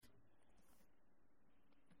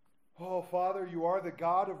Oh, Father, you are the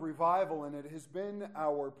God of revival, and it has been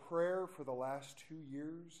our prayer for the last 2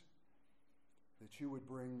 years that you would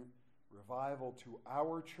bring revival to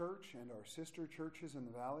our church and our sister churches in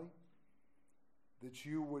the valley, that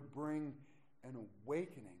you would bring an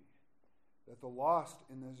awakening, that the lost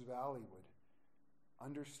in this valley would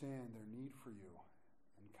understand their need for you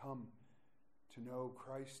and come to know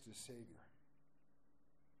Christ as Savior.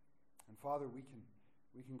 And Father, we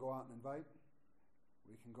can go out and invite,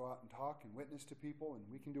 we can go out and talk and witness to people, and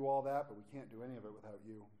we can do all that, but we can't do any of it without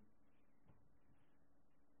you.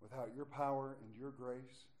 Without your power and your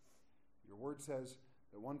grace. Your word says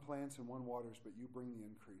that one plants and one waters, but you bring the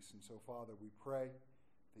increase. And so, Father, we pray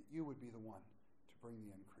that you would be the one to bring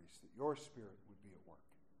the increase, that your Spirit would be at work.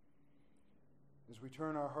 As we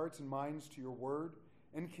turn our hearts and minds to your word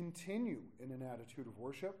and continue in an attitude of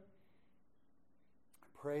worship, I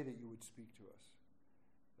pray that you would speak to us,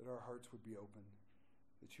 that our hearts would be open,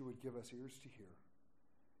 that you would give us ears to hear,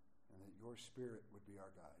 and that your Spirit would be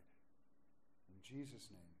our guide. In Jesus'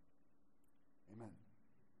 name, amen.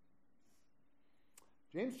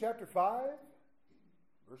 James chapter 5,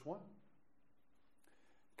 verse 1.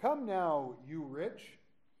 Come now, you rich,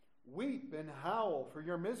 weep and howl for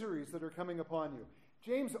your miseries that are coming upon you.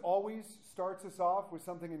 James always starts us off with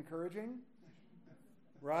something encouraging,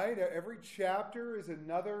 right? Every chapter is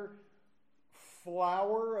another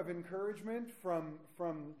flower of encouragement from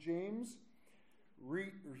James.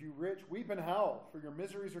 You rich, weep and howl, for your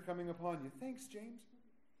miseries are coming upon you. Thanks, James.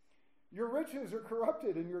 Your riches are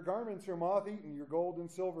corrupted, and your garments are moth-eaten. Your gold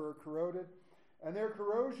and silver are corroded, and their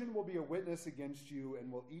corrosion will be a witness against you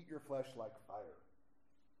and will eat your flesh like fire.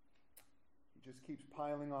 He just keeps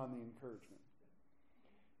piling on the encouragement.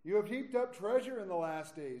 You have heaped up treasure in the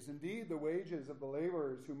last days. Indeed, the wages of the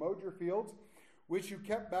laborers who mowed your fields, which you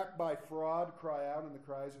kept back by fraud, cry out, and the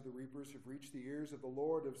cries of the reapers have reached the ears of the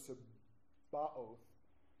Lord of Sabaoth.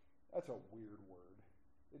 That's a weird word.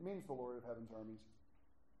 It means the Lord of heaven's armies.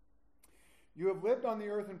 You have lived on the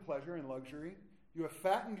earth in pleasure and luxury. You have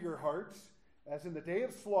fattened your hearts, as in the day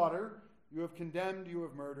of slaughter. You have condemned, you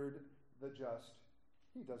have murdered the just.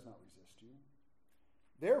 He does not resist you.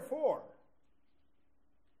 Therefore,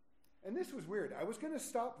 and this was weird. I was going to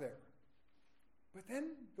stop there. But then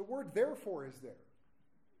the word therefore is there.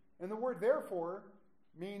 And the word therefore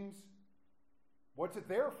means, what's it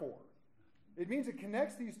there for? It means it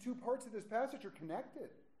connects these two parts of this passage are connected,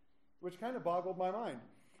 which kind of boggled my mind.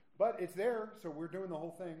 But it's there, so we're doing the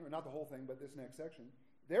whole thing, or not the whole thing, but this next section.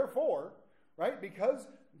 Therefore, right, because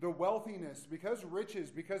the wealthiness, because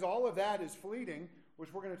riches, because all of that is fleeting,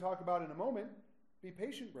 which we're going to talk about in a moment, be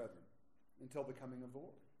patient, brethren, until the coming of the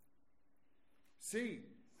Lord. See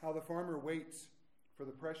how the farmer waits for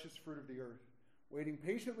the precious fruit of the earth, waiting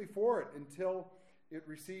patiently for it until it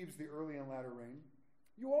receives the early and latter rain.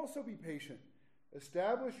 You also be patient.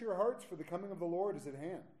 Establish your hearts, for the coming of the Lord is at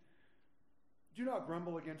hand. Do not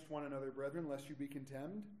grumble against one another, brethren, lest you be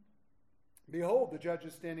contemned. Behold, the judge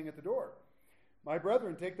is standing at the door. My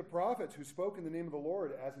brethren, take the prophets who spoke in the name of the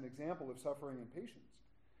Lord as an example of suffering and patience.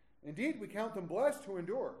 Indeed, we count them blessed who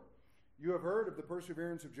endure. You have heard of the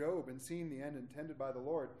perseverance of Job and seen the end intended by the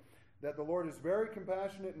Lord, that the Lord is very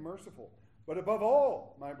compassionate and merciful. But above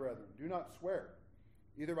all, my brethren, do not swear,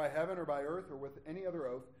 either by heaven or by earth or with any other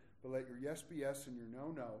oath, but let your yes be yes and your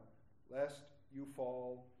no, no, lest you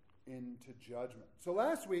fall into judgment. So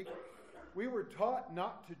last week, we were taught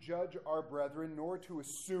not to judge our brethren, nor to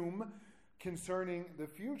assume concerning the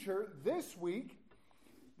future. This week,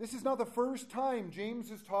 this is not the first time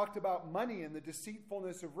James has talked about money and the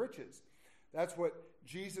deceitfulness of riches. That's what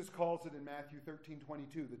Jesus calls it in Matthew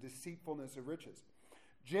 13:22, the deceitfulness of riches.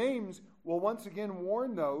 James will once again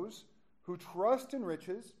warn those who trust in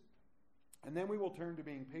riches, and then we will turn to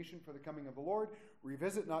being patient for the coming of the Lord,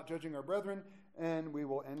 revisit not judging our brethren, and we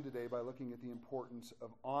will end today by looking at the importance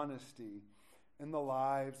of honesty in the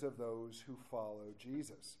lives of those who follow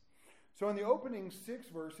Jesus. So in the opening 6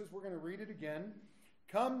 verses, we're going to read it again.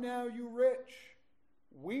 Come now, you rich,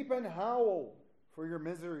 weep and howl for your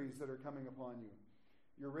miseries that are coming upon you.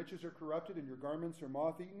 Your riches are corrupted and your garments are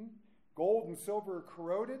moth-eaten. Gold and silver are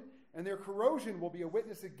corroded, and their corrosion will be a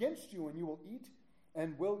witness against you, and you will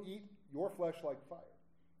eat your flesh like fire.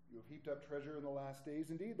 You have heaped up treasure in the last days.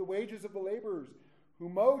 Indeed, the wages of the laborers who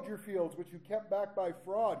mowed your fields, which you kept back by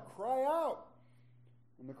fraud, cry out.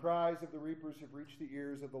 And the cries of the reapers have reached the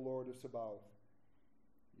ears of the Lord of Sabaoth.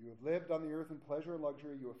 You have lived on the earth in pleasure and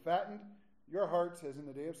luxury. You have fattened your hearts as in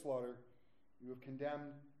the day of slaughter. You have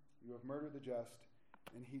condemned, you have murdered the just,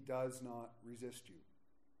 and he does not resist you.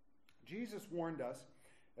 Jesus warned us,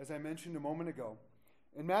 as I mentioned a moment ago,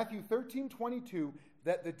 in Matthew 13:22,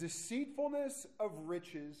 that the deceitfulness of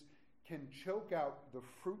riches can choke out the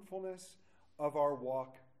fruitfulness of our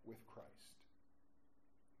walk with Christ.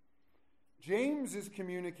 James is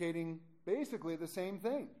communicating basically the same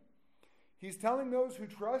thing. He's telling those who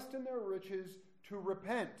trust in their riches to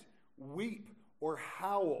repent, weep, or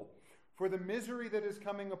howl for the misery that is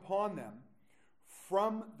coming upon them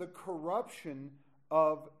from the corruption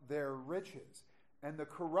of their riches. And the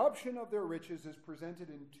corruption of their riches is presented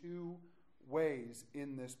in two ways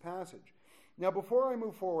in this passage. Now, before I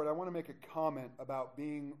move forward, I want to make a comment about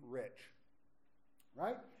being rich.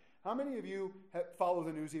 Right? How many of you follow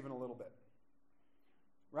the news even a little bit?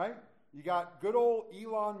 Right? You got good old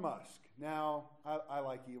Elon Musk. Now, I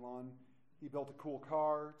like Elon. He built a cool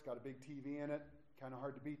car. It's got a big TV in it. Kind of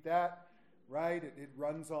hard to beat that, right? It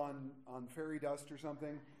runs on fairy dust or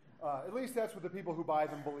something. At least that's what the people who buy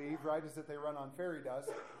them believe, right, is that they run on fairy dust.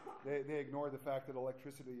 They ignore the fact that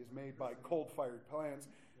electricity is made by coal-fired plants.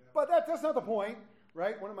 But that's not the point,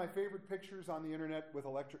 right? One of my favorite pictures on the internet with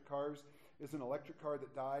electric cars is an electric car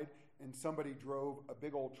that died, and somebody drove a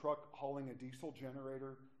big old truck hauling a diesel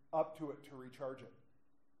generator up to it to recharge it.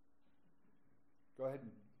 Go ahead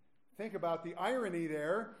and think about the irony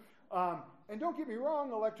there. And don't get me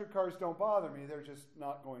wrong, electric cars don't bother me. They're just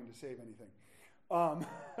not going to save anything.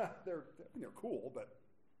 They're cool, but...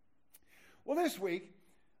 Well, this week,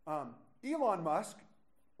 Elon Musk,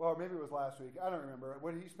 well, maybe it was last week, I don't remember.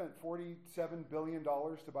 What, he spent $47 billion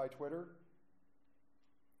to buy Twitter?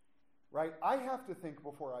 Right? I have to think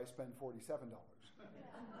before I spend $47.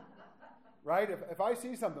 Right? If I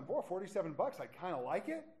see something, boy, $47, I kind of like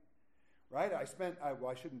it. Right? I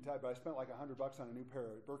shouldn't tell you, but I spent like $100 on a new pair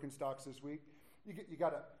of Birkenstocks this week. You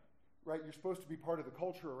got to, right? You're supposed to be part of the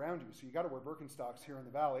culture around you, so you got to wear Birkenstocks here in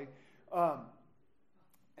the valley.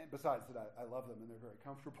 And besides that, I love them and they're very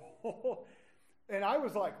comfortable. And I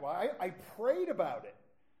was like, well, I prayed about it.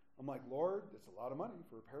 I'm like, Lord, that's a lot of money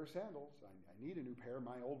for a pair of sandals. I need a new pair.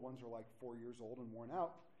 My old ones are like 4 years old and worn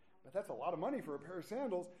out. But that's a lot of money for a pair of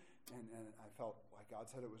sandals. And I felt like God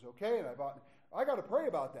said it was okay. And I got to pray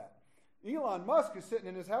about that. Elon Musk is sitting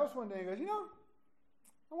in his house one day and goes,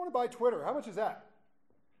 I want to buy Twitter. How much is that?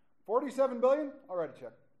 $47 billion? I'll write a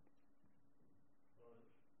check.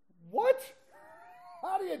 What?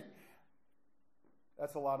 How do you...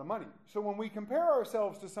 That's a lot of money. So when we compare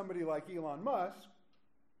ourselves to somebody like Elon Musk,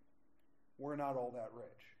 we're not all that rich.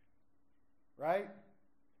 Right?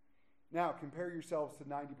 Now, compare yourselves to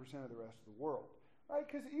 90% of the rest of the world. Right?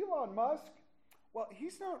 Because Elon Musk, well,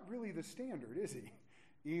 he's not really the standard, is he?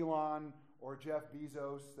 Elon or Jeff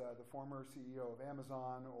Bezos, the former CEO of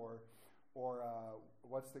Amazon, or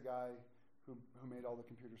what's the guy who made all the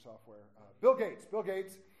computer software? Bill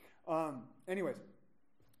Gates. Anyways,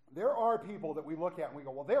 there are people that we look at and we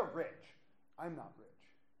go, well, they're rich. I'm not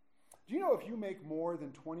rich. Do you know if you make more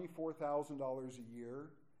than $24,000 a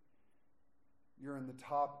year, you're in the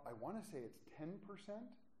top, I want to say it's 10%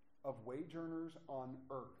 of wage earners on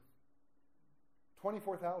earth.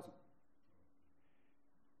 24,000.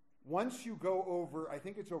 Once you go over, I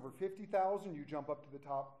think it's over 50,000, you jump up to the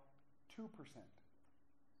top 2%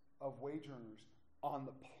 of wage earners on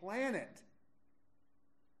the planet.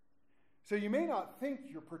 So you may not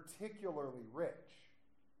think you're particularly rich,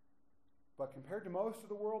 but compared to most of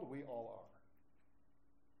the world, we all are.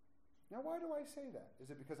 Now, why do I say that?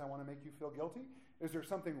 Is it because I want to make you feel guilty? Is there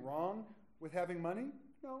something wrong with having money?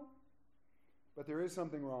 No. But there is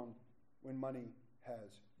something wrong when money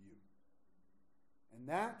has you. And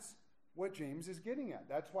that's what James is getting at.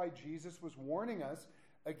 That's why Jesus was warning us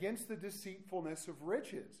against the deceitfulness of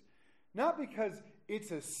riches. Not because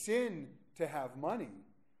it's a sin to have money,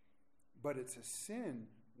 but it's a sin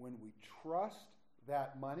when we trust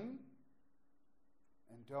that money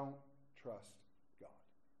and don't trust God.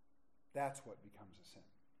 That's what becomes a sin.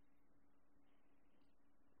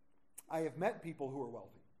 I have met people who are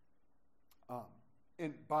wealthy,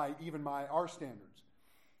 and by even our standards.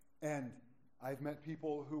 And I've met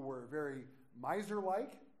people who were very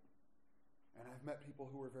miser-like, and I've met people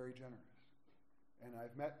who were very generous. And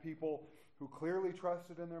I've met people who clearly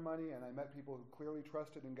trusted in their money, and I met people who clearly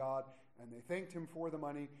trusted in God, and they thanked him for the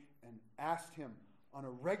money and asked him on a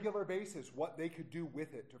regular basis what they could do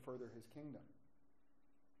with it to further his kingdom.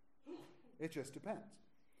 It just depends.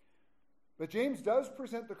 But James does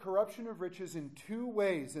present the corruption of riches in two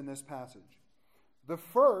ways in this passage. The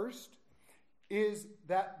first is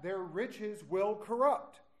that their riches will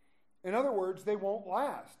corrupt. In other words, they won't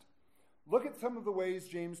last. Look at some of the ways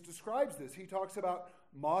James describes this. He talks about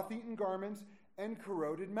moth-eaten garments and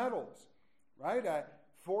corroded metals. Right?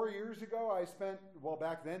 4 years ago, I spent,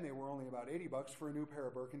 back then they were only about $80 for a new pair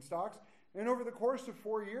of Birkenstocks. And over the course of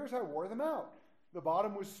 4 years, I wore them out. The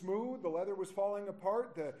bottom was smooth. The leather was falling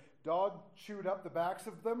apart. The dog chewed up the backs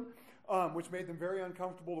of them, which made them very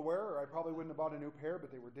uncomfortable to wear, or I probably wouldn't have bought a new pair,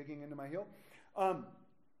 but they were digging into my heel.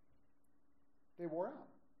 They wore out.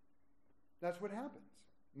 That's what happens.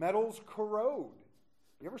 Metals corrode.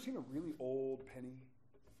 You ever seen a really old penny?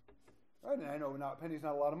 Right? And I know penny's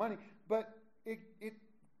not a lot of money, but it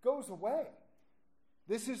goes away.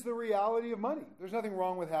 This is the reality of money. There's nothing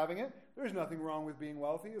wrong with having it. There's nothing wrong with being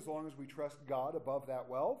wealthy as long as we trust God above that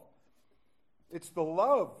wealth. It's the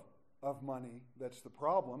love of money that's the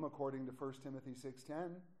problem, according to 1 Timothy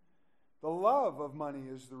 6:10. The love of money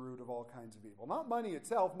is the root of all kinds of evil. Not money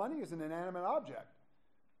itself. Money is an inanimate object.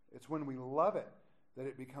 It's when we love it that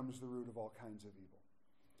it becomes the root of all kinds of evil.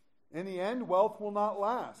 In the end, wealth will not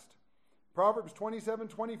last. Proverbs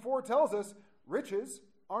 27:24 tells us riches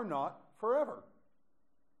are not forever.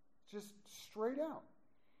 Just straight out.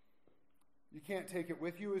 You can't take it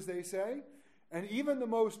with you, as they say. And even the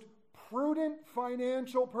most prudent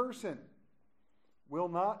financial person will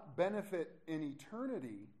not benefit in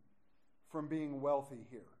eternity from being wealthy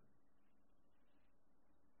here.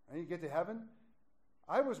 And you get to heaven,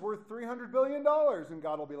 I was worth $300 billion, and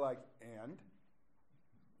God will be like, and?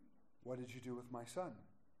 What did you do with my son?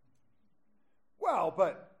 Well,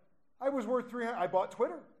 but I was worth $300, I bought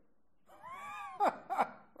Twitter.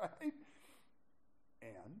 Right?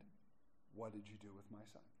 And what did you do with my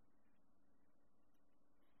son?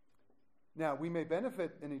 Now, we may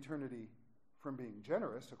benefit in eternity from being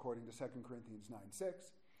generous, according to 2 Corinthians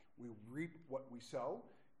 9:6. We reap what we sow.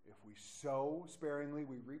 If we sow sparingly,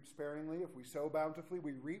 we reap sparingly. If we sow bountifully,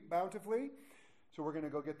 we reap bountifully. So we're going to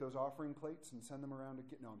go get those offering plates and send them around to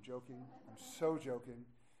get... No, I'm joking. I'm so joking.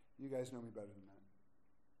 You guys know me better than that.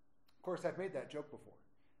 Of course, I've made that joke before.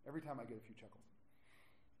 Every time I get a few chuckles.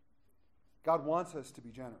 God wants us to be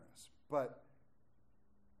generous, but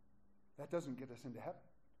that doesn't get us into heaven.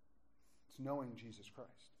 It's knowing Jesus Christ.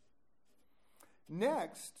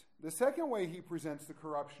 Next, the second way he presents the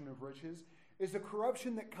corruption of riches is the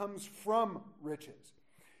corruption that comes from riches.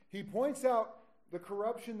 He points out the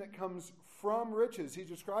corruption that comes from riches. He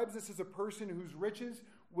describes this as a person whose riches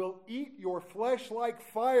will eat your flesh like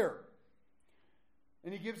fire.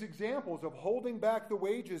 And he gives examples of holding back the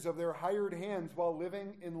wages of their hired hands while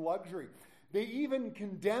living in luxury. They even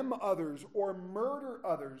condemn others or murder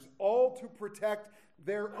others, all to protect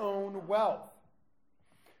their own wealth.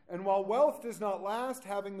 And while wealth does not last,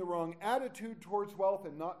 having the wrong attitude towards wealth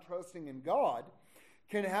and not trusting in God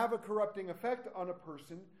can have a corrupting effect on a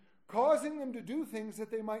person, causing them to do things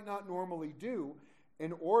that they might not normally do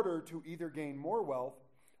in order to either gain more wealth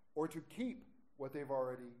or to keep what they've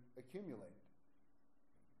already accumulated.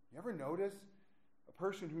 You ever notice a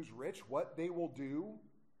person who's rich, what they will do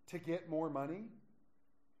to get more money?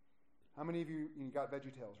 How many of you got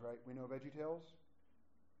VeggieTales, right? We know VeggieTales?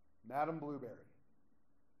 Madame Blueberry.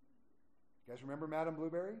 You guys remember Madame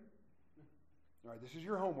Blueberry? All right, this is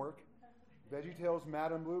your homework. VeggieTales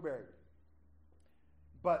Madame Blueberry.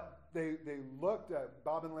 But they looked at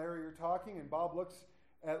Bob and Larry are talking, and Bob looks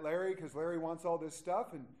at Larry because Larry wants all this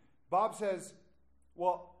stuff, and Bob says,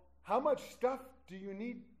 well, how much stuff do you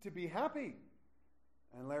need to be happy?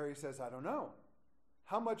 And Larry says, I don't know.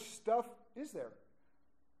 How much stuff is there?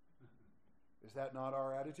 Is that not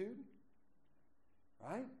our attitude?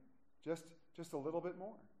 Right? Just a little bit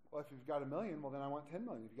more. Well, if you've got $1 million, well, then I want 10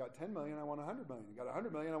 million. If you've got 10 million, I want 100 million. You got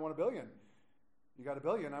 100 million, I want 1 billion. You got 1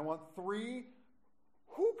 billion, I want 3.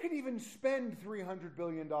 Who could even spend $300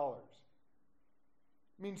 billion? I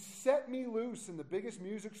mean, set me loose in the biggest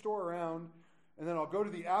music store around, and then I'll go to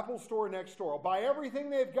the Apple store next door. I'll buy everything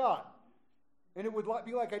they've got. And it would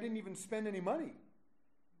be like I didn't even spend any money.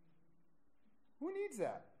 Who needs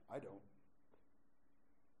that? I don't.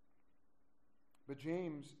 But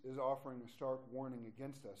James is offering a stark warning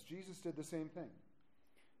against us. Jesus did the same thing.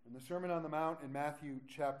 In the Sermon on the Mount in Matthew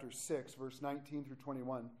chapter 6, verse 19 through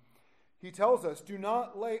 21, he tells us, do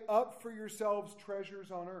not lay up for yourselves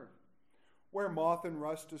treasures on earth, where moth and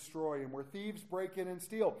rust destroy and where thieves break in and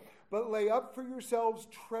steal, but lay up for yourselves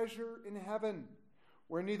treasure in heaven,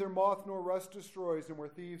 where neither moth nor rust destroys and where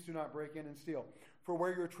thieves do not break in and steal. For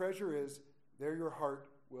where your treasure is, there your heart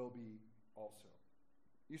will be also.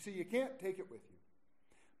 You see, you can't take it with you,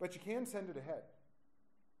 but you can send it ahead.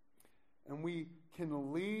 And we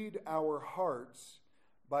can lead our hearts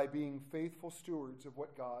by being faithful stewards of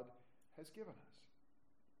what God has given us.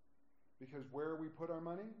 Because where we put our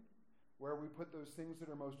money, where we put those things that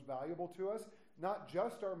are most valuable to us, not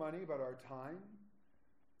just our money, but our time,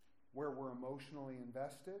 where we're emotionally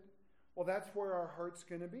invested, well, that's where our heart's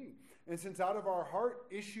going to be. And since out of our heart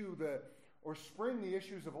spring the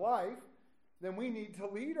issues of life, then we need to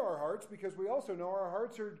lead our hearts, because we also know our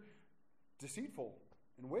hearts are deceitful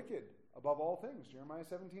and wicked above all things. Jeremiah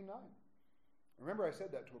 17:9. Remember, I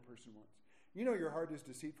said that to a person once. You know your heart is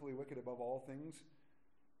deceitfully wicked above all things?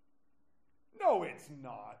 No, it's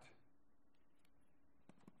not.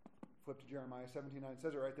 Flip to Jeremiah 17:9. It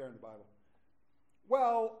says it right there in the Bible.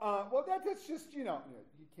 Well, that's just, you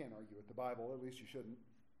can't argue with the Bible. At least you shouldn't.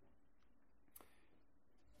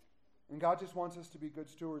 And God just wants us to be good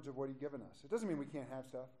stewards of what He's given us. It doesn't mean we can't have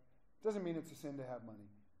stuff. It doesn't mean it's a sin to have money.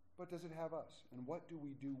 But does it have us? And what do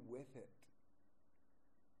we do with it?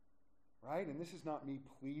 Right? And this is not me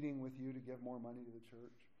pleading with you to give more money to the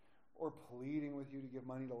church, or pleading with you to give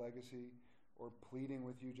money to Legacy, or pleading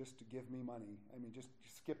with you just to give me money. I mean, just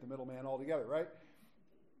skip the middleman altogether, right?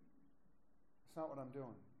 It's not what I'm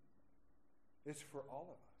doing. It's for all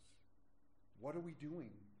of us. What are we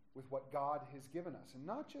doing with what God has given us? And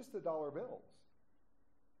not just the dollar bills,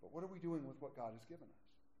 but what are we doing with what God has given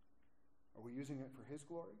us? Are we using it for His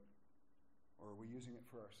glory, or are we using it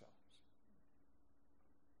for ourselves?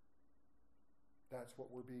 That's what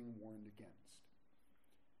we're being warned against.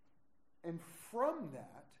 And from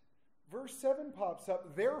that, verse 7 pops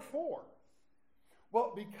up, therefore.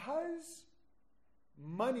 Well, because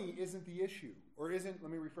money isn't the issue, or isn't,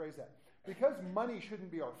 let me rephrase that. Because money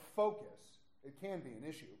shouldn't be our focus, it can be an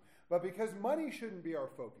issue, but because money shouldn't be our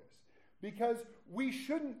focus, because we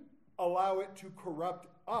shouldn't allow it to corrupt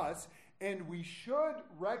us, and we should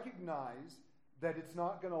recognize that it's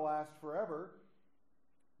not going to last forever,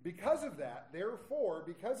 because of that, therefore,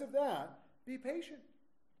 because of that, be patient,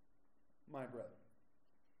 my brethren,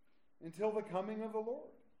 until the coming of the Lord.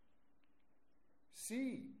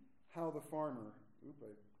 See how the farmer,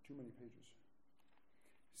 too many pages.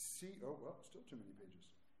 Still too many pages.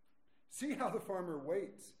 See how the farmer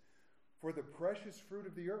waits for the precious fruit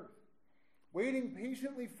of the earth, waiting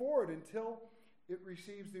patiently for it until it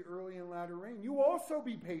receives the early and latter rain. You also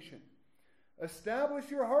be patient. Establish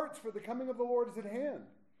your hearts, for the coming of the Lord is at hand.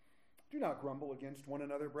 Do not grumble against one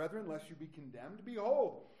another, brethren, lest you be condemned.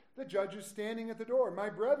 Behold, the judge is standing at the door. My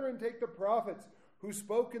brethren, take the prophets who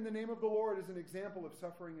spoke in the name of the Lord as an example of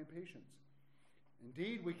suffering and patience.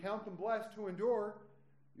 Indeed, we count them blessed who endure.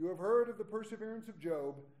 You have heard of the perseverance of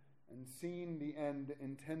Job and seen the end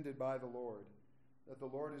intended by the Lord, that the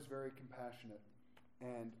Lord is very compassionate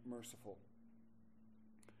and merciful.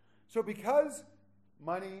 So because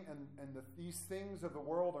money and these things of the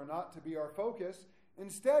world are not to be our focus,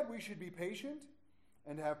 instead we should be patient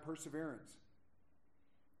and have perseverance.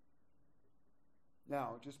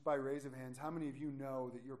 Now, just by raise of hands, how many of you know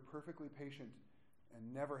that you're perfectly patient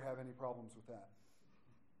and never have any problems with that?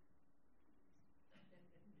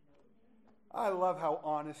 I love how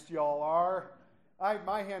honest y'all are.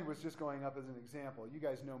 My hand was just going up as an example. You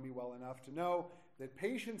guys know me well enough to know that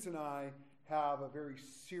Patience and I have a very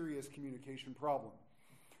serious communication problem.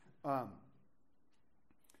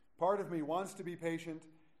 Part of me wants to be patient,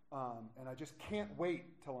 and I just can't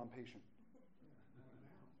wait till I'm patient.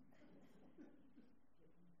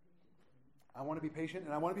 I want to be patient,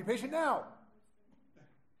 and I want to be patient now.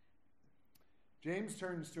 James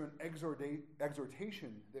turns to an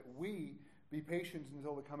exhortation that we be patient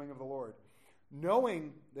until the coming of the Lord,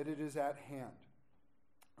 knowing that it is at hand.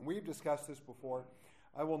 And we've discussed this before.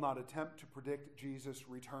 I will not attempt to predict Jesus'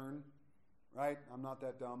 return, right? I'm not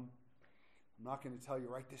that dumb. I'm not going to tell you,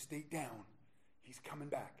 write this date down. He's coming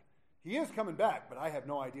back. He is coming back, but I have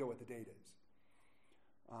no idea what the date is.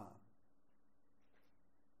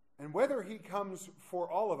 And whether he comes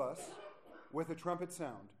for all of us with a trumpet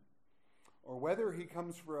sound, or whether he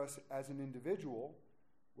comes for us as an individual,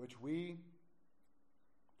 which we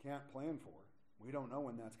can't plan for, we don't know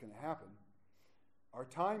when that's going to happen, our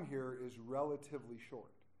time here is relatively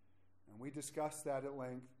short. And we discussed that at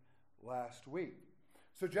length last week.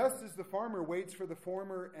 So just as the farmer waits for the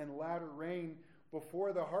former and latter rain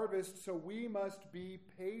before the harvest, so we must be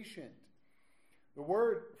patient. The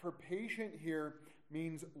word for patient here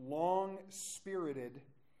means long-spirited,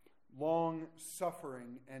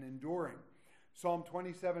 long-suffering, and enduring. Psalm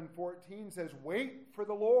 27:14 says, wait for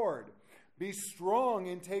the Lord. Be strong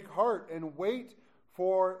and take heart and wait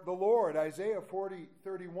for the Lord. Isaiah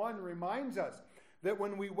 40:31 reminds us that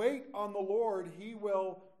when we wait on the Lord, He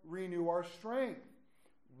will renew our strength.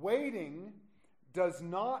 Waiting does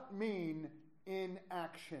not mean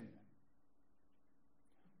inaction.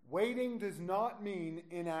 Waiting does not mean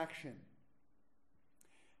inaction.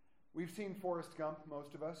 We've seen Forrest Gump,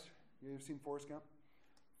 most of us. You've seen Forrest Gump?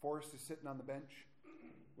 Forrest is sitting on the bench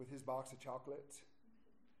with his box of chocolates,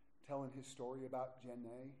 telling his story about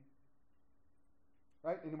Jenny.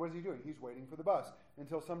 Right? And what is he doing? He's waiting for the bus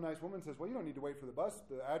until some nice woman says, well, you don't need to wait for the bus.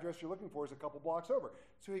 The address you're looking for is a couple blocks over.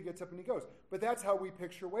 So he gets up and he goes. But that's how we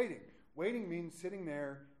picture waiting. Waiting means sitting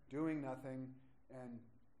there, doing nothing, and,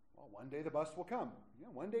 well, one day the bus will come.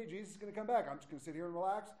 One day Jesus is going to come back. I'm just going to sit here and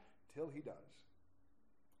relax till he does.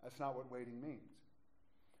 That's not what waiting means.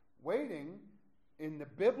 Waiting, in the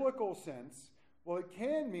biblical sense, well, it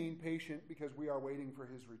can mean patient because we are waiting for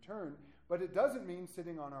his return, but it doesn't mean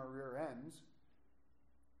sitting on our rear ends.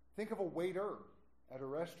 Think of a waiter at a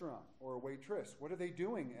restaurant or a waitress. What are they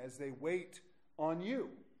doing as they wait on you?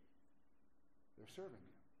 They're serving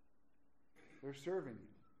you. They're serving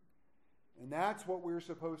you. And that's what we're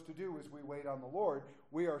supposed to do as we wait on the Lord.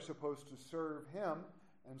 We are supposed to serve him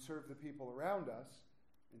and serve the people around us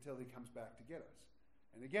until he comes back to get us.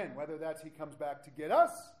 And again, whether that's he comes back to get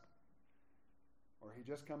us or he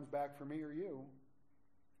just comes back for me or you,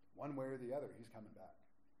 one way or the other, he's coming back.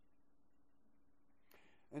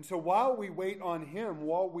 And so while we wait on him,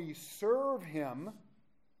 while we serve him,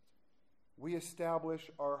 we establish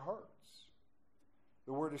our hearts.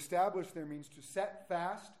 The word establish there means to set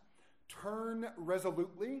fast, turn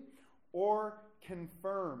resolutely, or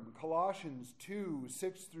confirm. Colossians 2,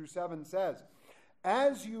 6 through 7 says,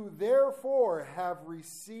 as you therefore have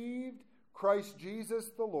received Christ Jesus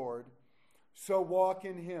the Lord, so walk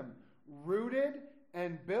in him, rooted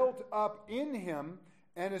and built up in him,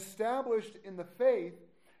 and established in the faith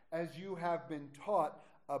as you have been taught,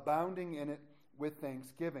 abounding in it with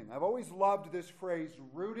thanksgiving. I've always loved this phrase,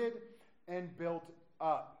 rooted and built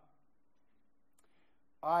up.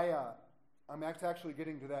 I'm actually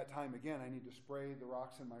getting to that time again. I need to spray the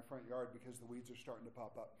rocks in my front yard because the weeds are starting to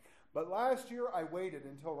pop up. But last year I waited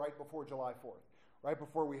until right before July 4th, right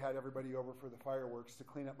before we had everybody over for the fireworks to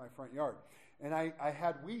clean up my front yard. And I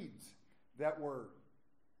had weeds that were,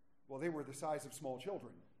 well, they were the size of small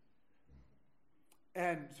children.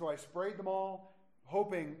 And so I sprayed them all,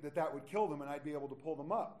 hoping that that would kill them and I'd be able to pull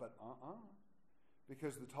them up. But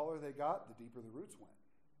because the taller they got, the deeper the roots went.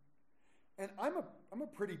 And I'm a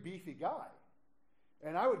pretty beefy guy.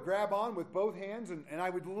 And I would grab on with both hands and I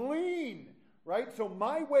would lean, right? So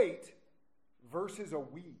my weight versus a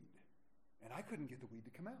weed. And I couldn't get the weed to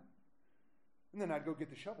come out. And then I'd go get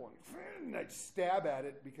the shovel and I'd stab at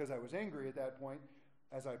it because I was angry at that point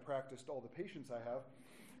as I practiced all the patience I have.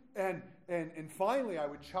 And finally I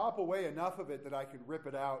would chop away enough of it that I could rip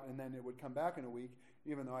it out and then it would come back in a week,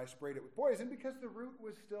 even though I sprayed it with poison because the root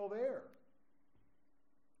was still there.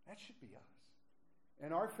 That should be us.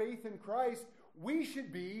 And our faith in Christ, we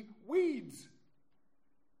should be weeds.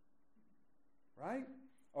 Right?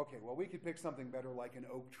 Okay, well, we could pick something better like an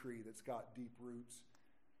oak tree that's got deep roots,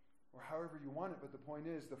 or however you want it, but the point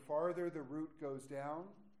is, the farther the root goes down,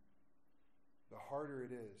 the harder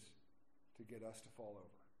it is to get us to fall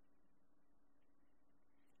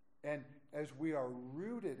over. And as we are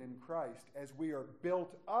rooted in Christ, as we are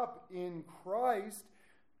built up in Christ,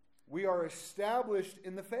 we are established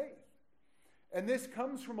in the faith. And this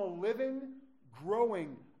comes from a living,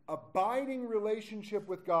 growing, abiding relationship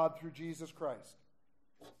with God through Jesus Christ.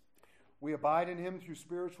 We abide in him through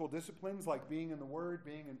spiritual disciplines like being in the Word,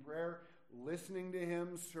 being in prayer, listening to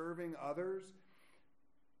him, serving others.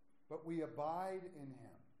 But we abide in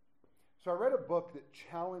him. So I read a book that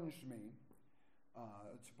challenged me.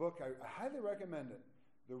 It's a book, I highly recommend it.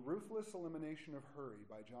 The Ruthless Elimination of Hurry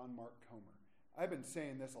by John Mark Comer. I've been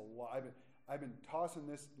saying this a lot. I've been tossing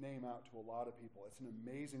this name out to a lot of people. It's an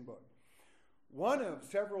amazing book. One of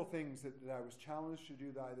several things that I was challenged to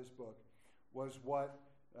do by this book was what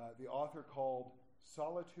the author called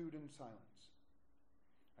solitude and silence.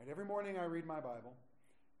 Right, every morning I read my Bible.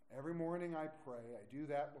 Every morning I pray. I do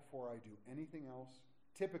that before I do anything else,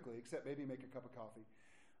 typically, except maybe make a cup of coffee.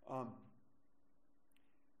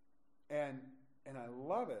 And I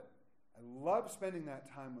love it. I love spending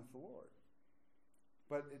that time with the Lord.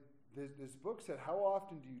 But this book said, how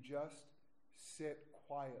often do you just sit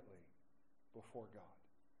quietly before God?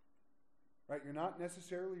 Right? You're not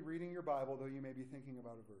necessarily reading your Bible, though you may be thinking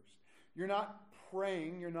about a verse. You're not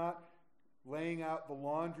praying. You're not laying out the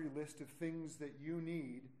laundry list of things that you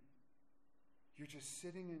need. You're just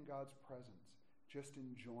sitting in God's presence, just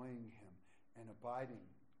enjoying him and abiding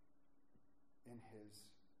in his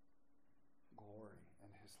glory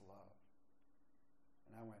and his love.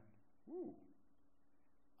 And I went, ooh,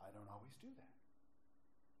 I don't always do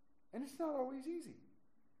that. And it's not always easy.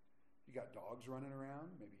 You got dogs running around.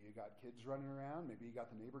 Maybe you got kids running around. Maybe you got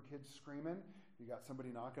the neighbor kids screaming. You got somebody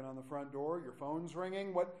knocking on the front door. Your phone's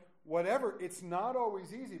ringing. Whatever. It's not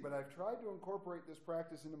always easy, but I've tried to incorporate this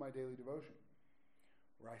practice into my daily devotion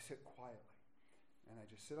where I sit quietly. And I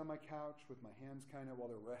just sit on my couch with my hands kind of while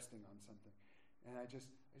they're resting on something. And I just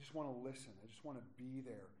want to listen. I just want to be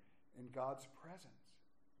there in God's presence.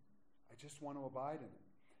 I just want to abide in it.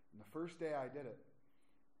 And the first day I did it,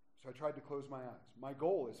 so I tried to close my eyes. My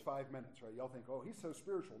goal is 5 minutes, right? Y'all think, oh, he's so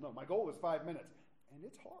spiritual. No, my goal is 5 minutes. And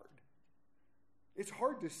it's hard. It's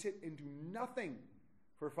hard to sit and do nothing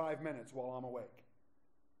for 5 minutes while I'm awake.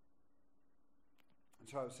 And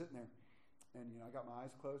so I was sitting there, and I got my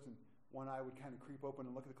eyes closed, and one eye would kind of creep open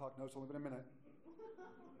and look at the clock. No, it's only been a minute.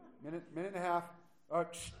 Minute and a half.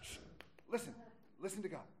 Listen to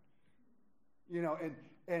God.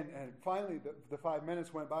 And finally the 5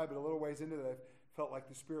 minutes went by, but a little ways into that, I felt like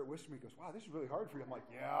the Spirit whispered to me, goes, wow, this is really hard for you. I'm like,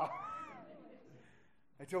 yeah.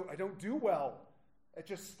 I don't do well at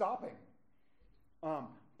just stopping.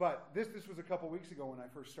 But this was a couple weeks ago when I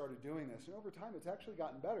first started doing this. And over time, it's actually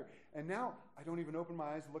gotten better. And now I don't even open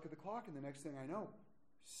my eyes to look at the clock. And the next thing I know,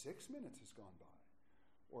 6 minutes has gone by.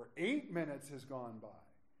 Or 8 minutes has gone by.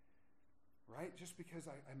 Right? Just because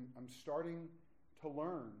I'm starting to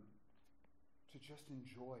learn to just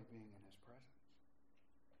enjoy being in his presence.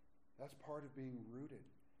 That's part of being rooted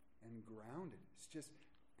and grounded. It's just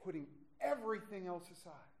putting everything else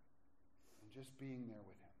aside and just being there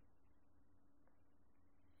with him.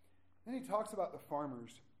 Then he talks about the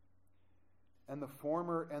farmers and the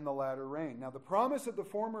former and the latter rain. Now, the promise of the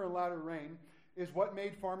former and latter rain is what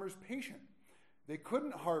made farmers patient. They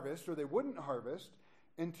couldn't harvest, or they wouldn't harvest,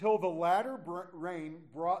 until the latter rain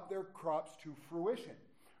brought their crops to fruition.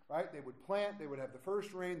 Right? They would plant, they would have the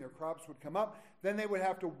first rain, their crops would come up. Then they would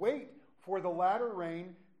have to wait for the latter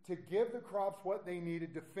rain to give the crops what they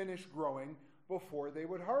needed to finish growing before they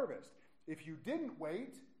would harvest. If you didn't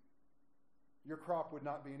wait, your crop would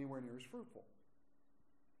not be anywhere near as fruitful.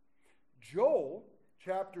 Joel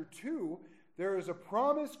chapter 2, there is a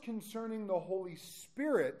promise concerning the Holy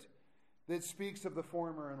Spirit that speaks of the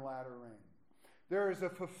former and latter rain. There is a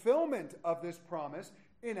fulfillment of this promise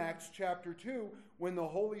in Acts chapter 2 when the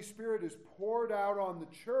Holy Spirit is poured out on the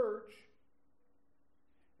church,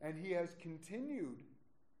 and he has continued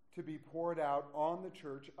to be poured out on the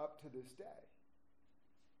church up to this day.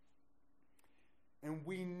 And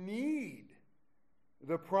we need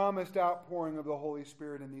the promised outpouring of the Holy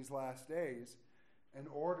Spirit in these last days in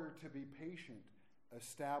order to be patient,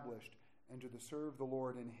 established, and to serve the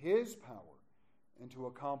Lord in his power and to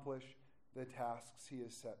accomplish the tasks he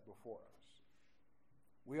has set before us.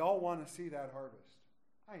 We all want to see that harvest.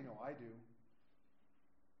 I know I do.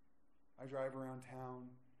 I drive around town.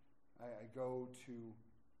 I go to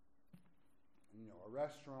a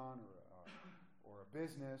restaurant or a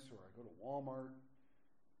business, or I go to Walmart,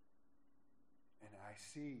 and I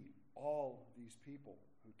see all these people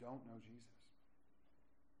who don't know Jesus.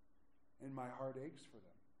 And my heart aches for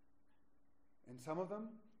them. And some of them,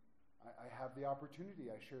 I have the opportunity.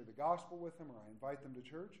 I share the gospel with them, or I invite them to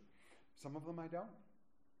church. Some of them I don't.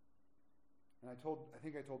 And I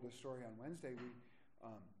think I told this story on Wednesday.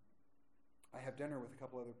 I have dinner with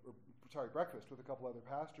breakfast with a couple other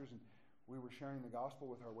pastors, and we were sharing the gospel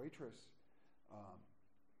with our waitress,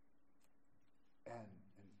 and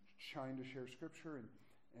trying to share scripture.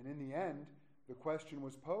 And in the end, the question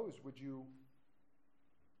was posed: would you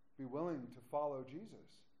be willing to follow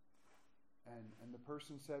Jesus? And the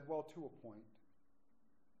person said, well, to a point.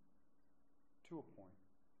 To a point.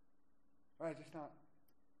 Right, just not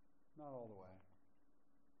all the way.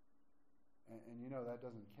 And that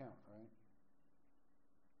doesn't count, right?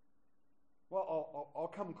 Well,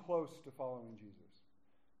 I'll come close to following Jesus.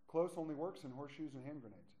 Close only works in horseshoes and hand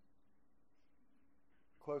grenades.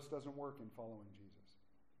 Close doesn't work in following Jesus.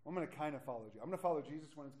 I'm going to kind of follow Jesus. I'm going to follow Jesus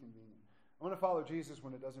when it's convenient. I'm going to follow Jesus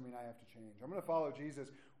when it doesn't mean I have to change. I'm going to follow Jesus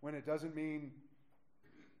when it doesn't mean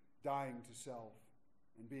dying to self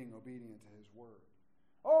and being obedient to his word.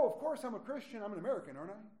 Oh, of course I'm a Christian. I'm an American, aren't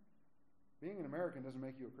I? Being an American doesn't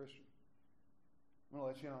make you a Christian. I'm going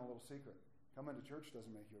to let you in on a little secret. Coming to church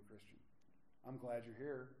doesn't make you a Christian. I'm glad you're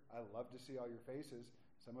here. I love to see all your faces.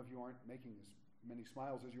 Some of you aren't making as many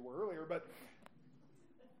smiles as you were earlier, but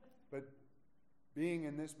being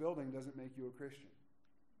in this building doesn't make you a Christian.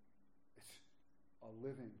 It's a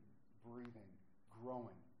living, breathing,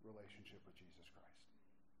 growing relationship with Jesus Christ.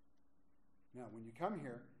 Now, when you come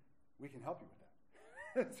here, we can help you with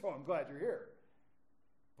that. So I'm glad you're here.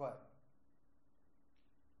 But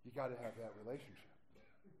you got to have that relationship.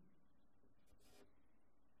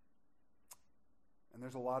 And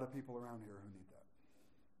there's a lot of people around here who need that.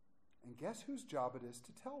 And guess whose job it is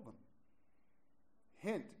to tell them?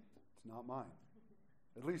 Hint, it's not mine.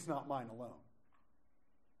 At least not mine alone.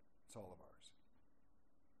 It's all of ours.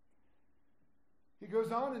 He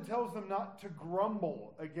goes on and tells them not to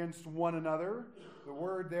grumble against one another. The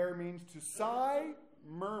word there means to sigh,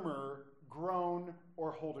 murmur, groan,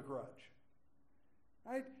 or hold a grudge.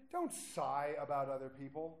 Right? Don't sigh about other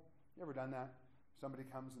people. You ever done that? Somebody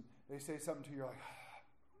comes and they say something to you, you're like,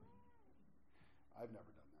 I've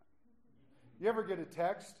never done that. You ever get a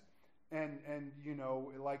text and you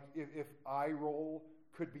know, like if eye roll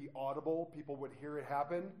could be audible, people would hear it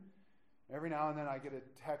happen? Every now and then I get a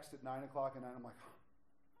text at 9 o'clock at night, I'm like,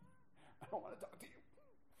 I don't want to talk to you.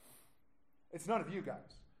 It's none of you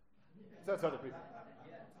guys. That's other people.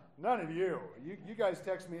 None of you. You guys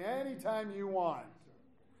text me anytime you want.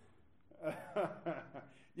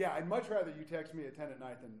 Yeah, I'd much rather you text me at 10 at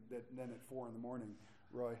night than at 4 in the morning,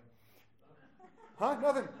 Roy. Huh?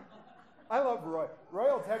 Nothing. I love Roy.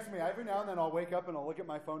 Roy will text me. Every now and then I'll wake up and I'll look at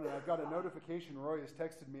my phone and I've got a notification Roy has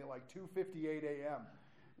texted me at like 2:58 a.m.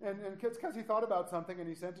 And it's because he thought about something and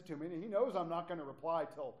he sent it to me and he knows I'm not going to reply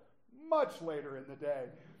till much later in the day.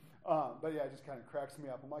 But yeah, it just kind of cracks me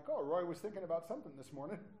up. I'm like, oh, Roy was thinking about something this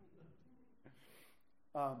morning.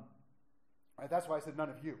 Right, that's why I said none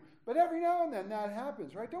of you. But every now and then that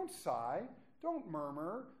happens, right? Don't sigh. Don't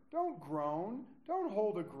murmur. Don't groan. Don't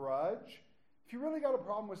hold a grudge. If you really got a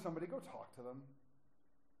problem with somebody, go talk to them.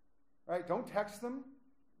 Right? Don't text them.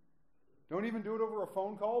 Don't even do it over a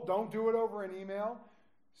phone call. Don't do it over an email.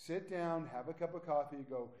 Sit down, have a cup of coffee,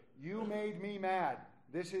 go, you made me mad.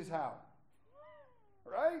 This is how.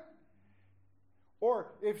 Right?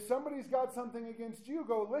 Or if somebody's got something against you,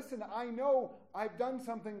 go, listen, I know I've done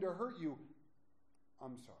something to hurt you.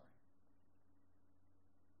 I'm sorry.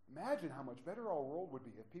 Imagine how much better our world would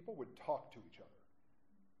be if people would talk to each other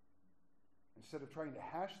instead of trying to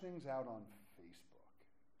hash things out on Facebook.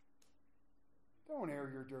 Don't air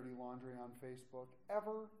your dirty laundry on Facebook,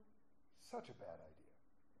 ever. Such a bad idea.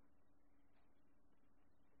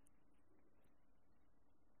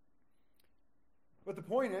 But the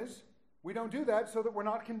point is, we don't do that so that we're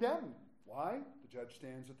not condemned. Why? The judge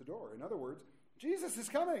stands at the door. In other words, Jesus is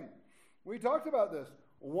coming. We talked about this.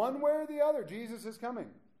 One way or the other, Jesus is coming.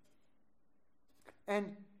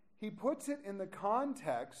 And he puts it in the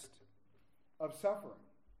context of suffering.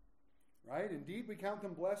 Right? Indeed, we count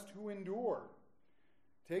them blessed who endure.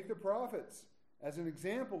 Take the prophets as an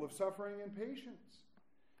example of suffering and patience.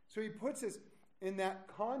 So he puts us in that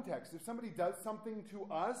context. If somebody does something to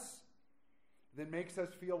us that makes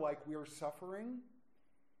us feel like we're suffering,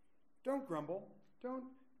 don't grumble.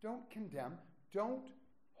 Don't condemn. Don't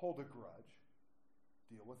hold a grudge.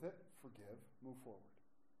 Deal with it. Forgive. Move forward.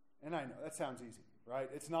 And I know that sounds easy, right?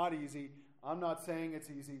 It's not easy. I'm not saying it's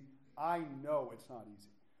easy. I know it's not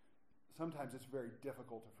easy. Sometimes it's very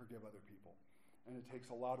difficult to forgive other people. And it takes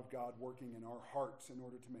a lot of God working in our hearts in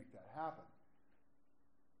order to make that happen.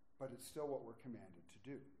 But it's still what we're commanded to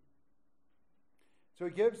do. So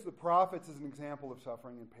he gives the prophets as an example of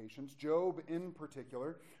suffering and patience. Job in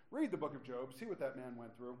particular. Read the book of Job. See what that man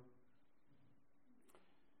went through.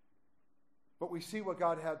 But we see what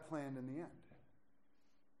God had planned in the end.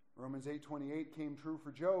 Romans 8:28 came true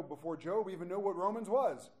for Job before Job even knew what Romans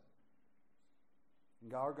was.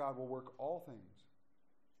 And our God will work all things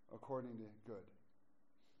according to good.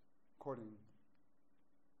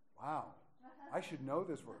 Wow. I should know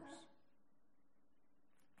this verse.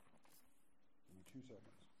 Give me 2 seconds.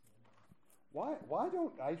 Why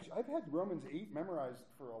don't I've had Romans 8 memorized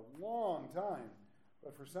for a long time,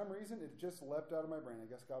 but for some reason it just leapt out of my brain. I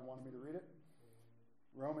guess God wanted me to read it.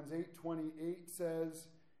 Romans 8:28 says,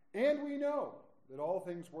 and we know that all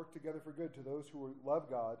things work together for good to those who love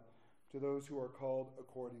God, to those who are called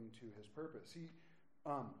according to his purpose. See,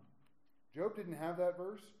 Job didn't have that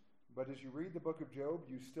verse, but as you read the book of Job,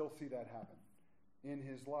 you still see that happen in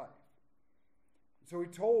his life. So he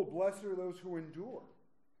told, blessed are those who endure.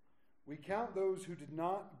 We count those who did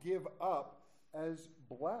not give up as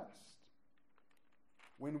blessed.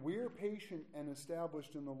 When we're patient and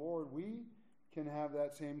established in the Lord, we can have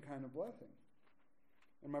that same kind of blessing.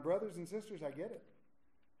 And my brothers and sisters, I get it.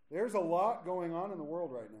 There's a lot going on in the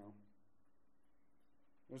world right now.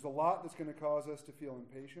 There's a lot that's going to cause us to feel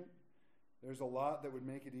impatient. There's a lot that would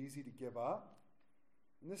make it easy to give up.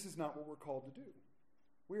 And this is not what we're called to do.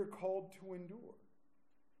 We are called to endure,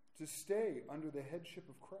 to stay under the headship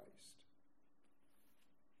of Christ,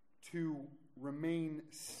 to remain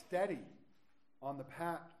steady on the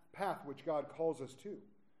path which God calls us to,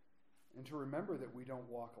 and to remember that we don't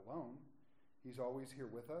walk alone. He's always here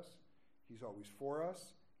with us. He's always for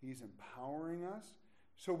us. He's empowering us.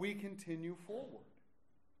 So we continue forward.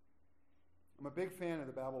 I'm a big fan of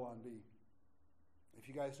the Babylon Bee. If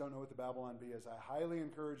you guys don't know what the Babylon Bee is, I highly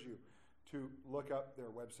encourage you to look up their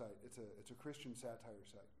website. It's a Christian satire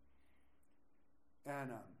site.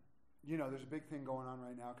 And, there's a big thing going on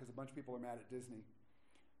right now because a bunch of people are mad at Disney.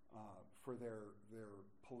 for their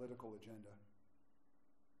political agenda.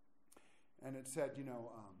 And it said,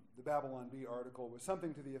 the Babylon Bee article was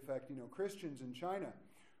something to the effect, Christians in China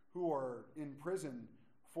who are in prison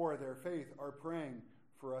for their faith are praying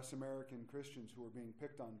for us American Christians who are being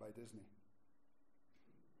picked on by Disney.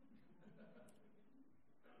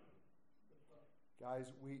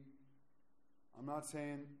 Guys, I'm not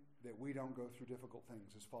saying that we don't go through difficult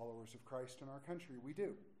things as followers of Christ in our country. We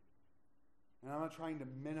do. And I'm not trying to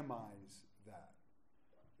minimize that.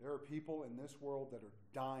 There are people in this world that are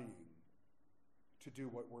dying to do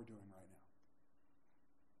what we're doing right now.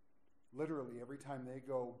 Literally, every time they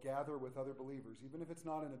go gather with other believers, even if it's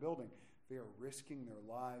not in a building, they are risking their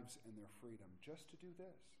lives and their freedom just to do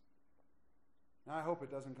this. Now, I hope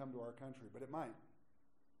it doesn't come to our country, but it might.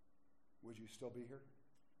 Would you still be here?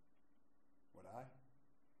 Would I?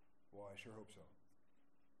 Well, I sure hope so.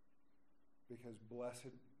 Because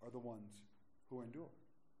blessed are the ones who endure.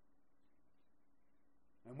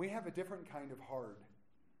 And we have a different kind of hard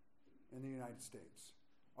in the United States.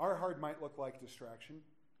 Our hard might look like distraction.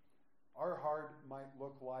 Our hard might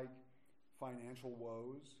look like financial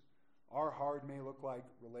woes. Our hard may look like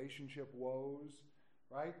relationship woes,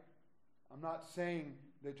 right? I'm not saying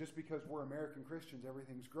that just because we're American Christians,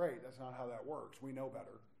 everything's great. That's not how that works. We know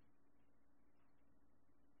better.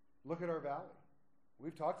 Look at our valley.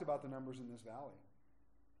 We've talked about the numbers in this valley.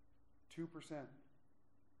 2%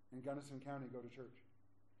 in Gunnison County go to church.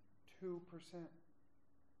 2%.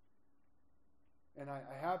 And I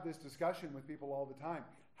have this discussion with people all the time.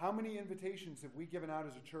 How many invitations have we given out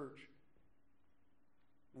as a church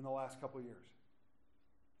in the last couple of years?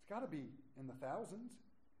 It's got to be in the thousands,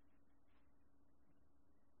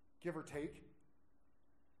 give or take.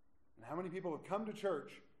 And how many people have come to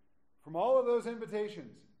church from all of those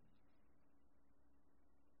invitations?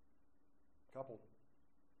 A couple.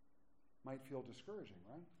 Might feel discouraging,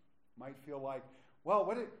 right? Might feel like, well,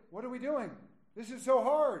 what are we doing? This is so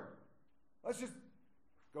hard. Let's just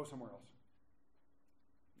go somewhere else.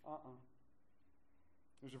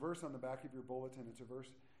 There's a verse on the back of your bulletin. It's a verse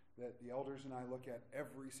that the elders and I look at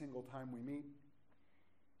every single time we meet.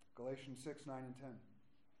 Galatians 6, 9, and 10.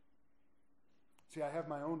 See, I have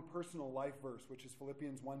my own personal life verse, which is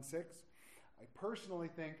Philippians 1, 6. I personally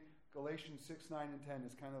think Galatians 6, 9, and 10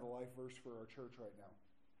 is kind of the life verse for our church right now.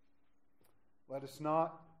 Let us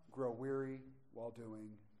not grow weary while doing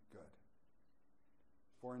good.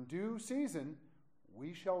 For in due season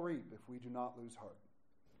we shall reap if we do not lose heart.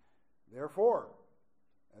 Therefore,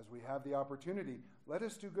 as we have the opportunity, let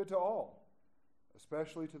us do good to all,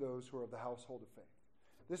 especially to those who are of the household of faith.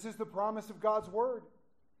 This is the promise of God's word.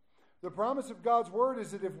 The promise of God's word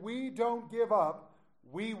is that if we don't give up,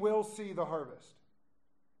 we will see the harvest.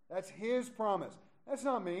 That's his promise. That's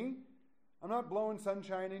not me. I'm not blowing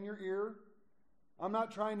sunshine in your ear. I'm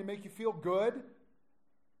not trying to make you feel good.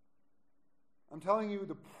 I'm telling you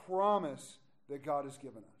the promise that God has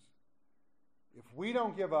given us. If we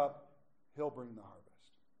don't give up, he'll bring the harvest.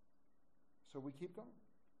 So we keep going.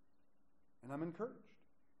 And I'm encouraged.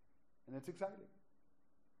 And it's exciting.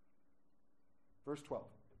 Verse 12.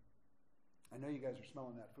 I know you guys are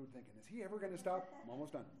smelling that food thinking, is he ever going to stop? I'm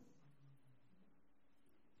almost done.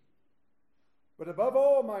 But above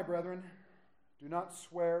all, my brethren, do not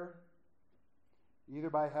swear either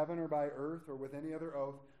by heaven or by earth or with any other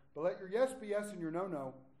oath, but let your yes be yes and your no,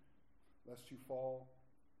 no, lest you fall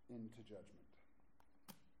into judgment.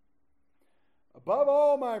 Above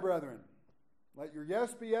all, my brethren, let your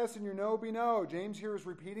yes be yes and your no be no. James here is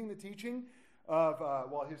repeating the teaching of,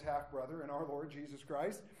 his half-brother and our Lord Jesus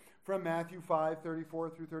Christ from Matthew 5, 34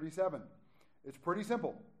 through 37. It's pretty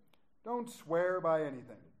simple. Don't swear by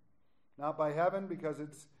anything. Not by heaven, because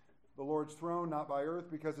it's the Lord's throne, not by earth,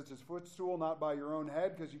 because it's his footstool, not by your own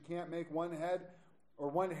head, because you can't make one head or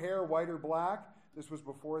one hair white or black. This was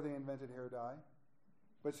before they invented hair dye.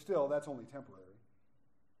 But still, that's only temporary.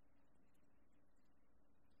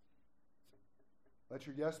 Let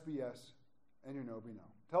your yes be yes and your no be no.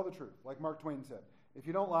 Tell the truth, like Mark Twain said. If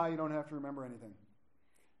you don't lie, you don't have to remember anything.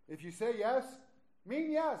 If you say yes,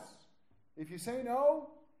 mean yes. If you say no,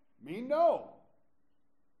 mean no.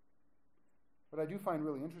 What I do find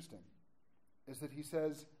really interesting is that he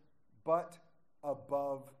says, but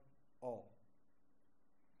above all.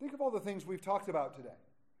 Think of all the things we've talked about today.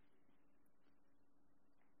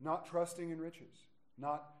 Not trusting in riches.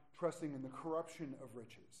 Not trusting in the corruption of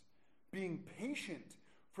riches. Being patient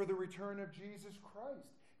for the return of Jesus Christ.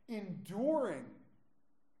 Enduring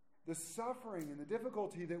the suffering and the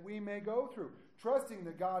difficulty that we may go through. Trusting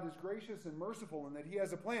that God is gracious and merciful and that he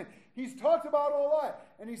has a plan. He's talked about all that.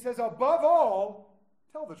 And he says, above all,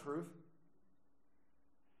 tell the truth.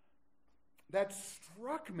 that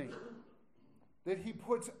struck me, that he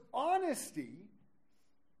puts honesty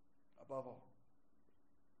above all,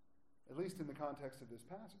 at least in the context of this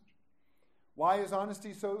passage. Why is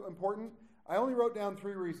honesty so important? I only wrote down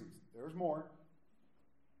 3 reasons. There's more.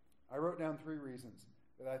 I wrote down 3 reasons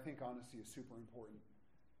that I think honesty is super important.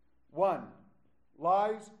 1,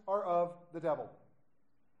 lies are of the devil.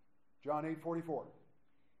 John 8:44.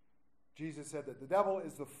 Jesus said that the devil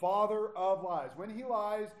is the father of lies. When he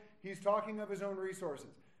lies, he's talking of his own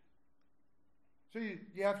resources. So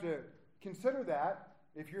you have to consider that.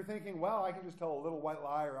 If you're thinking, well, I can just tell a little white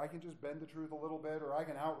lie, or I can just bend the truth a little bit, or I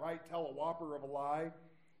can outright tell a whopper of a lie,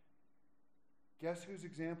 guess whose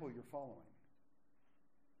example you're following?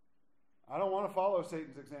 I don't want to follow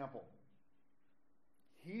Satan's example.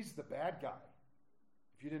 He's the bad guy.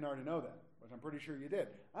 If you didn't already know that, which I'm pretty sure you did.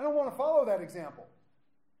 I don't want to follow that example.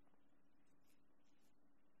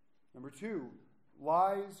 Number 2,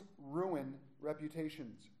 lies ruin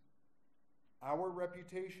reputations. Our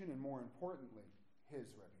reputation, and more importantly, his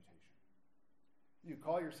reputation. You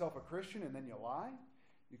call yourself a Christian and then you lie?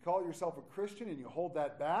 You call yourself a Christian and you hold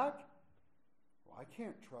that back? Well, I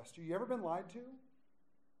can't trust you. You ever been lied to?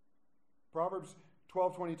 Proverbs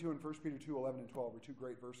 12:22 and 1 Peter 2:11 and 12 are 2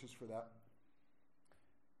 great verses for that.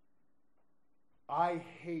 I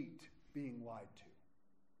hate being lied to.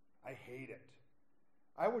 I hate it.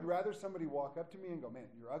 I would rather somebody walk up to me and go, man,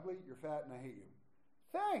 you're ugly, you're fat, and I hate you.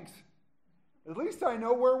 Thanks. At least I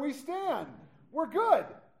know where we stand. We're good.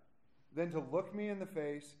 Than to look me in the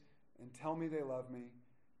face and tell me they love me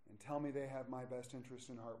and tell me they have my best interest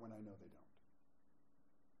in heart when I know they don't.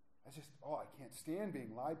 I can't stand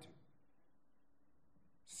being lied to.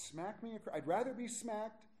 Smack me. I'd rather be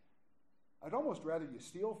smacked. I'd almost rather you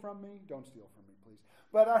steal from me. Don't steal from me, please.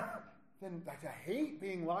 But I hate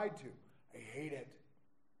being lied to. I hate it.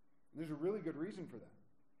 And there's a really good reason for that.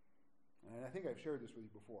 And I think I've shared this with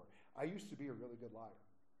you before. I used to be a really good liar.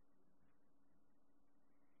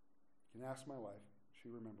 You can ask my wife. She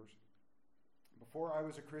remembers. Before I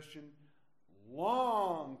was a Christian,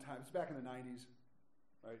 long time. It's back in the 90s,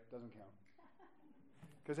 right? Doesn't count.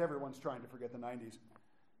 Because everyone's trying to forget the 90s.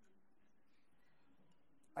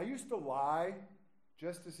 I used to lie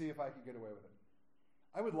just to see if I could get away with it.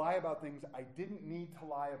 I would lie about things I didn't need to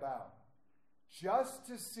lie about, just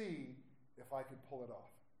to see if I could pull it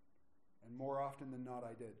off. And more often than not,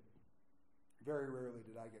 I did. Very rarely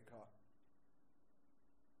did I get caught.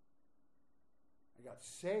 I got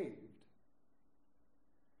saved.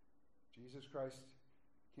 Jesus Christ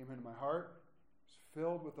came into my heart, was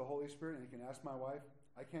filled with the Holy Spirit, and you can ask my wife,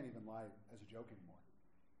 I can't even lie as a joke anymore.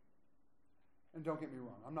 And don't get me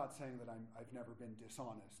wrong, I'm not saying that I've never been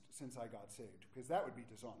dishonest since I got saved, because that would be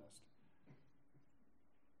dishonest.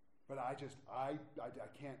 But I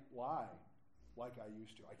can't lie like I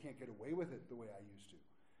used to. I can't get away with it the way I used to.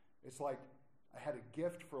 It's like I had a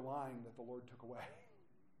gift for lying that the Lord took away,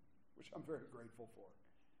 which I'm very grateful for.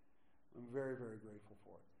 I'm very, very grateful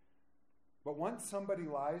for it. But once somebody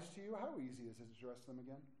lies to you, how easy is it to trust them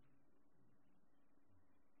again?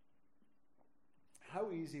 How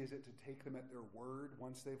easy is it to take them at their word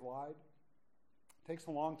once they've lied? It takes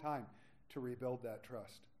a long time to rebuild that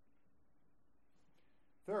trust.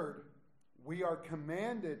 Third, we are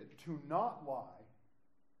commanded to not lie,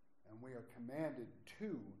 and we are commanded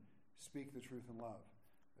to speak the truth in love.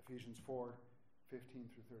 Ephesians 4:15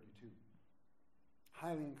 through 32.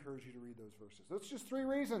 Highly encourage you to read those verses. That's just 3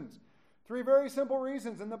 reasons. 3 very simple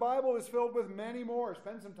reasons, and the Bible is filled with many more.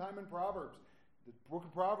 Spend some time in Proverbs. The book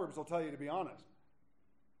of Proverbs will tell you, to be honest.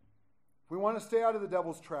 If we want to stay out of the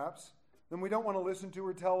devil's traps, then we don't want to listen to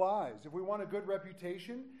or tell lies. If we want a good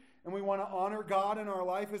reputation and we want to honor God in our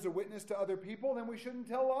life as a witness to other people, then we shouldn't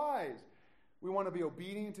tell lies. We want to be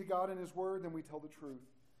obedient to God and His Word, then we tell the truth.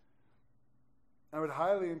 I would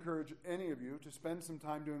highly encourage any of you to spend some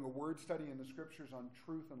time doing a word study in the Scriptures on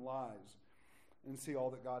truth and lies and see all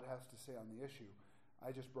that God has to say on the issue.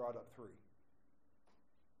 I just brought up 3.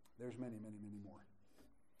 There's many, many, many more.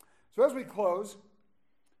 So as we close,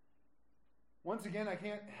 once again, I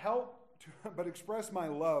can't help but express my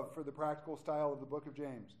love for the practical style of the book of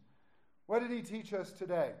James. What did he teach us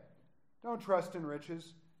today? Don't trust in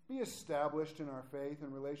riches. Be established in our faith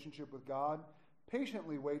and relationship with God.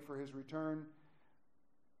 Patiently wait for His return.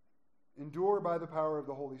 Endure by the power of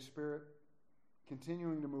the Holy Spirit.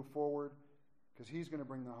 Continuing to move forward because He's going to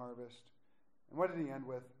bring the harvest. And what did he end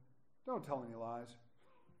with? Don't tell any lies.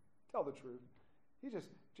 Tell the truth.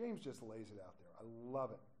 James just lays it out there. I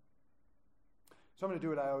love it. So I'm going to do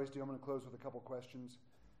what I always do. I'm going to close with a couple questions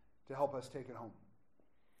to help us take it home.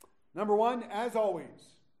 Number 1, as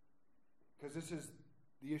always, because this is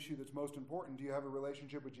the issue that's most important, do you have a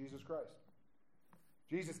relationship with Jesus Christ?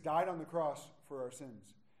 Jesus died on the cross for our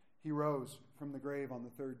sins. He rose from the grave on the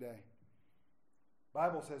third day. The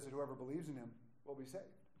Bible says that whoever believes in him will be saved.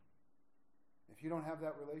 If you don't have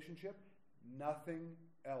that relationship, nothing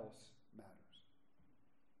else matters.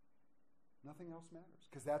 Nothing else matters,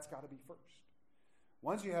 because that's got to be first.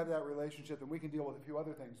 Once you have that relationship, then we can deal with a few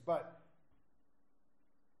other things, but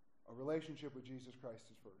a relationship with Jesus Christ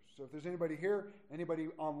is first. So if there's anybody here, anybody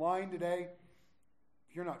online today,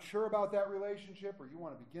 if you're not sure about that relationship, or you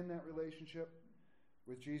want to begin that relationship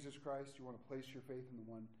with Jesus Christ, you want to place your faith in the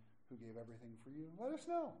one who gave everything for you, let us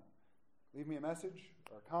know. Leave me a message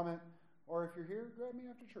or a comment, or if you're here, grab me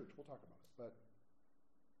after church. We'll talk about it. But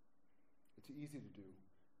it's easy to do,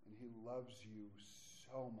 and he loves you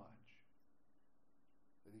so much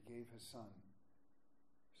that he gave his son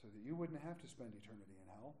so that you wouldn't have to spend eternity in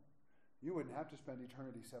hell. You wouldn't have to spend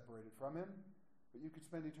eternity separated from him, but you could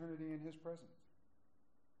spend eternity in his presence.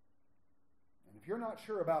 And if you're not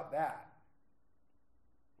sure about that,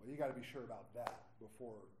 well, you got to be sure about that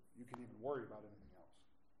before you can even worry about anything else.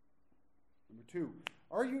 Number 2,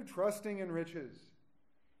 are you trusting in riches?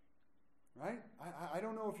 Right? I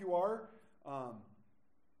don't know if you are.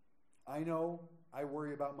 I know I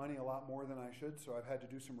worry about money a lot more than I should, so I've had to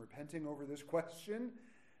do some repenting over this question.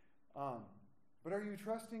 But are you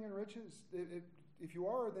trusting in riches? If you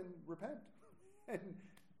are, then repent and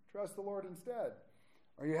trust the Lord instead.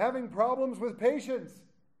 Are you having problems with patience?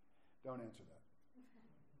 Don't answer that.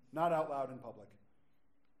 Not out loud in public.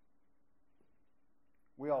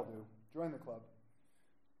 We all do. Join the club.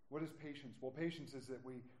 What is patience? Well, patience is that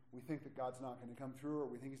we think that God's not going to come through, or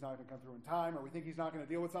we think he's not going to come through in time, or we think he's not going to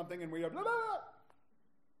deal with something, and we have blah, blah, blah.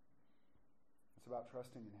 It's about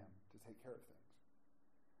trusting in him to take care of things.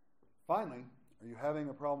 Finally, are you having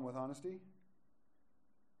a problem with honesty?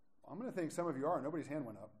 I'm going to think some of you are. Nobody's hand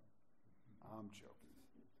went up. I'm joking.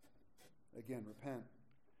 Again, repent.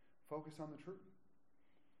 Focus on the truth.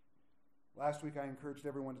 Last week I encouraged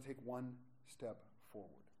everyone to take one step forward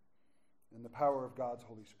in the power of God's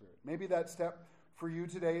Holy Spirit. Maybe that step for you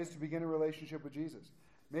today is to begin a relationship with Jesus.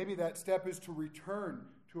 Maybe that step is to return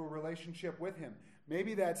to a relationship with him.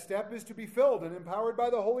 Maybe that step is to be filled and empowered by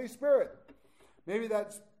the Holy Spirit. Maybe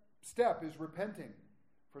that step is repenting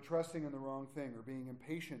for trusting in the wrong thing, or being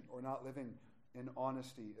impatient, or not living in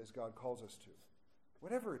honesty as God calls us to.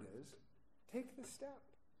 Whatever it is, take the step.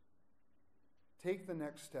 Take the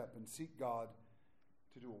next step and seek God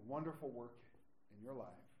to do a wonderful work in your life.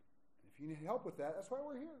 And if you need help with that, that's why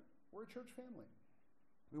we're here. We're a church family.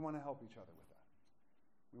 We want to help each other with that.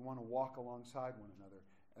 We want to walk alongside one another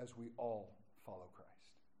as we all follow Christ.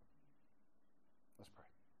 Let's pray.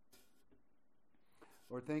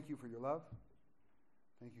 Lord, thank you for your love.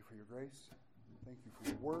 Thank you for your grace. Thank you for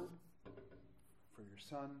your word, for your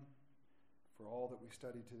Son, for all that we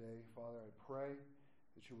studied today. Father, I pray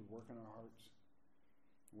that you would work in our hearts.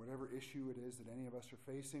 Whatever issue it is that any of us are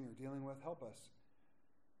facing or dealing with, help us.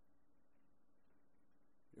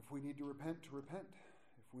 If we need to repent,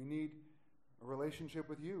 If we need a relationship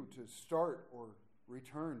with you, to start or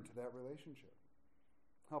return to that relationship.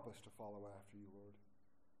 Help us to follow after you, Lord.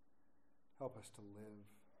 Help us to live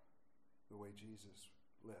the way Jesus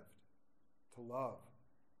lived, to love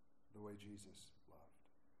the way Jesus loved,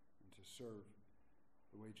 and to serve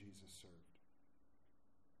the way Jesus served.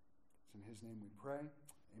 It's in his name we pray.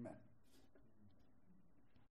 Amen.